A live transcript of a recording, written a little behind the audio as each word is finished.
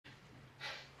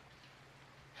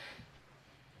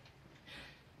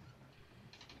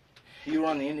You were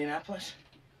on the Indianapolis?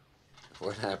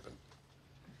 What happened?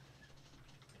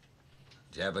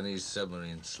 Japanese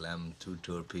submarine slammed 2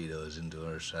 torpedoes into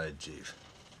our side, Chief.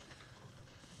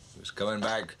 He was coming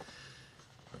back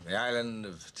from the island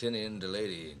of Tinian to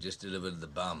Leyte. Just delivered the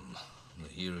bomb, the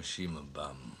Hiroshima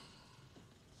bomb.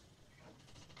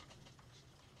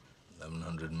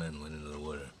 1,100 men went into the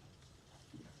water.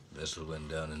 Vessel went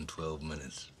down in 12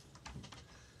 minutes.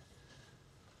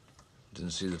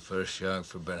 Didn't see the first shark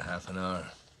for about half an hour.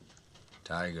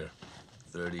 Tiger,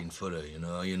 13-footer. You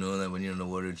know that when you're in the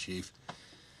water, Chief?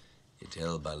 You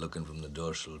tell by looking from the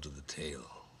dorsal to the tail.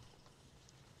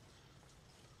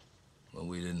 What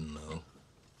we didn't know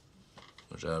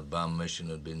was our bomb mission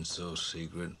had been so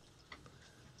secret,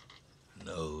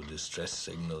 no distress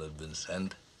signal had been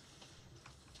sent.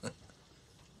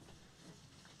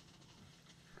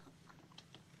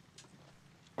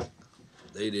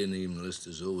 They didn't even list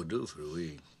us overdue for a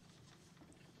week.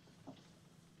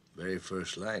 Very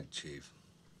first light, Chief.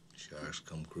 Sharks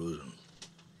come cruising.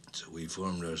 So we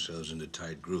formed ourselves into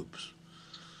tight groups.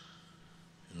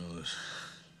 You know, it's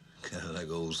kind of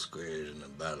like old squares in a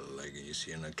battle, like you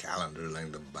see in a calendar,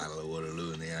 like the Battle of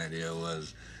Waterloo, and the idea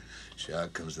was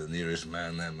shark comes to the nearest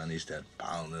man, that man he starts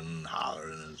pounding and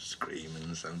hollering and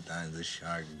screaming. Sometimes the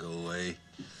shark would go away.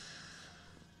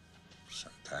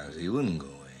 Sometimes he wouldn't go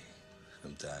away.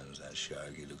 Sometimes that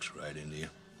shark, he looks right into you,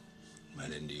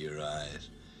 right into your eyes.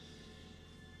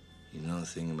 You know the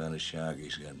thing about a shark,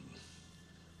 he's got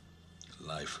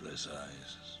lifeless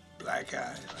eyes, black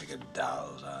eyes, like a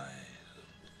doll's eyes.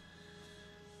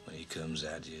 When he comes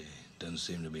at you, he doesn't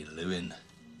seem to be living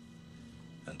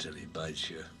until he bites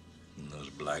you. And those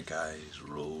black eyes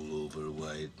roll over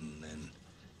white, and then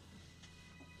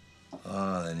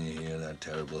you hear that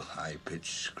terrible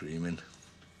high-pitched screaming.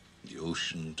 The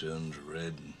ocean turns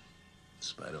red, and in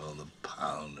spite of all the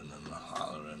pounding and the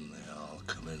hollering, they all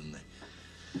come in and they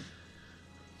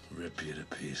rip you to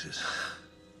pieces.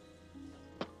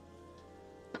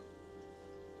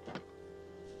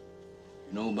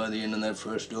 You know, by the end of that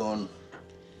first dawn,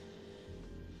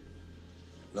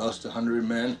 lost 100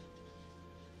 men.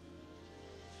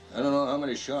 I don't know how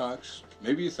many sharks,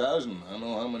 maybe 1,000. I don't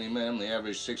know how many men, they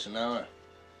average 6 an hour.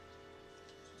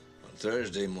 On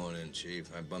Thursday morning, Chief,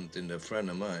 I bumped into a friend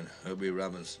of mine, Herbie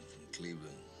Robinson from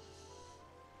Cleveland.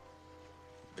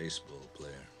 Baseball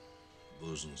player,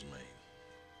 bosun's mate.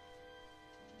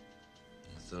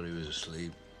 I thought he was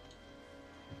asleep.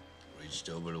 Reached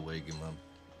over to wake him up.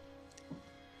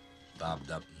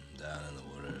 Bobbed up and down in the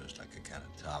water. It was like a kind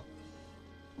of top.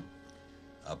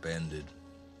 Upended.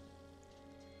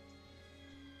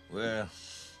 Well,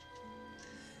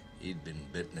 he'd been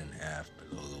bitten in half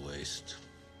below the waist.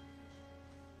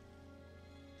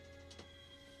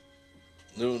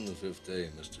 Noon the 5th day,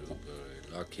 Mr.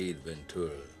 Hooper, Lockheed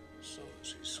Ventura saw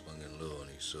us. He swung in low and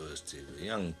he saw us too. A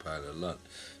young pilot, a lot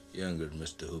younger than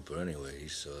Mr. Hooper anyway. He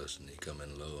saw us and he come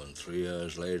in low, and 3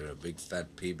 hours later, a big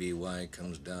fat PBY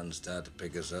comes down and started to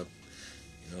pick us up.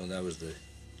 You know, that was the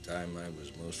time I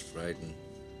was most frightened,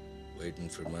 waiting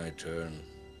for my turn.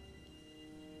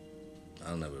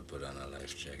 I'll never put on a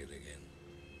life jacket again.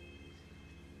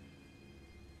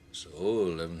 So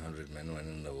 1,100 men went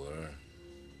in the water.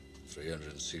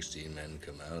 316 men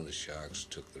come out. The sharks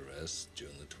took the rest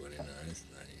June the 29th,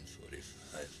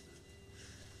 1945.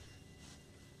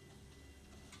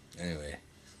 Anyway,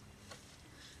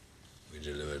 we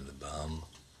delivered the bomb.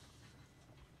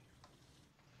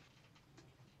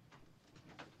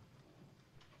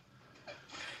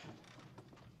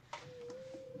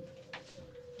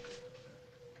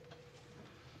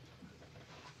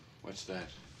 What's that?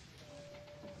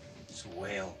 It's a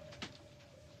whale.